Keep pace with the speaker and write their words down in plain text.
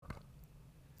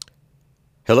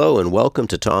Hello and welcome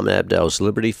to Tom Abdow's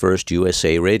Liberty First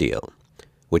USA Radio,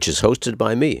 which is hosted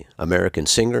by me, American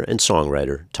singer and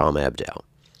songwriter Tom Abdow.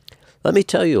 Let me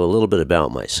tell you a little bit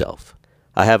about myself.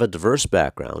 I have a diverse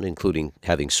background, including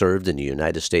having served in the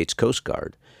United States Coast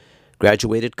Guard,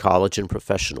 graduated college and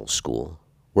professional school,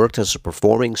 worked as a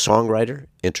performing songwriter,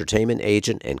 entertainment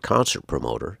agent, and concert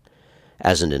promoter,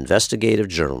 as an investigative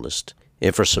journalist,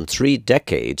 and for some 3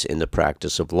 decades in the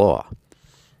practice of law.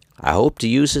 I hope to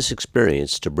use this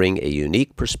experience to bring a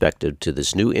unique perspective to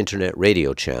this new internet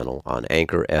radio channel on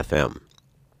Anchor FM.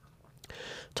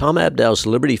 Tom Abdow's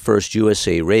Liberty First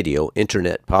USA Radio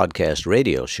Internet Podcast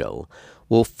Radio Show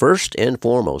will first and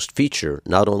foremost feature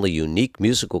not only unique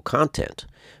musical content,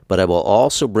 but I will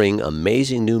also bring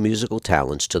amazing new musical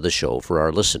talents to the show for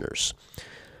our listeners.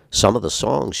 Some of the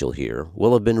songs you'll hear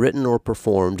will have been written or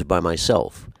performed by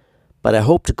myself, but I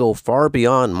hope to go far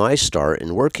beyond my start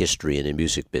and work history in the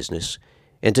music business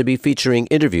and to be featuring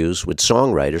interviews with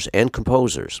songwriters and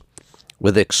composers,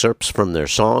 with excerpts from their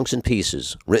songs and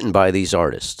pieces written by these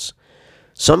artists.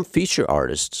 Some feature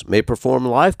artists may perform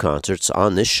live concerts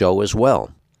on this show as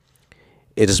well.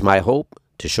 It is my hope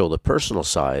to show the personal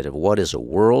side of what is a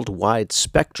worldwide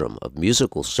spectrum of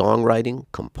musical songwriting,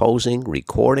 composing,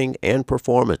 recording, and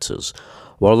performances,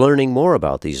 while learning more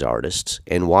about these artists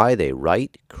and why they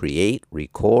write, create,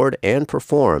 record, and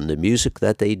perform the music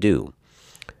that they do.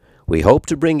 We hope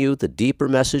to bring you the deeper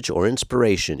message or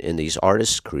inspiration in these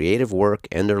artists' creative work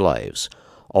and their lives,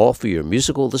 all for your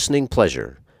musical listening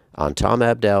pleasure on Tom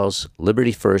Abdow's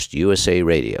Liberty First USA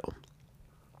Radio.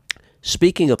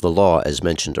 Speaking of the law, as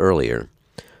mentioned earlier,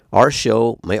 our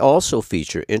show may also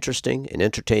feature interesting and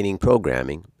entertaining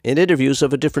programming and interviews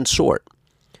of a different sort.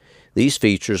 These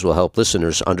features will help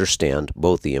listeners understand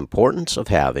both the importance of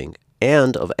having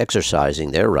and of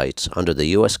exercising their rights under the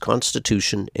U.S.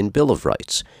 Constitution and Bill of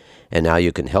Rights, and how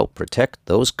you can help protect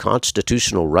those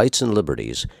constitutional rights and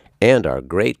liberties and our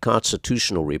great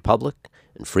constitutional republic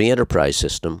and free enterprise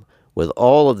system with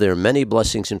all of their many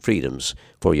blessings and freedoms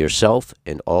for yourself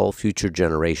and all future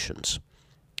generations.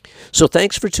 So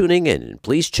thanks for tuning in, and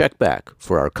please check back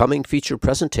for our coming feature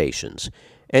presentations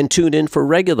and tune in for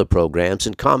regular programs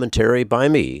and commentary by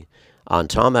me on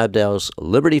Tom Abdow's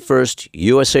Liberty First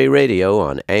USA Radio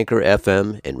on Anchor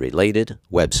FM and related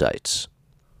websites.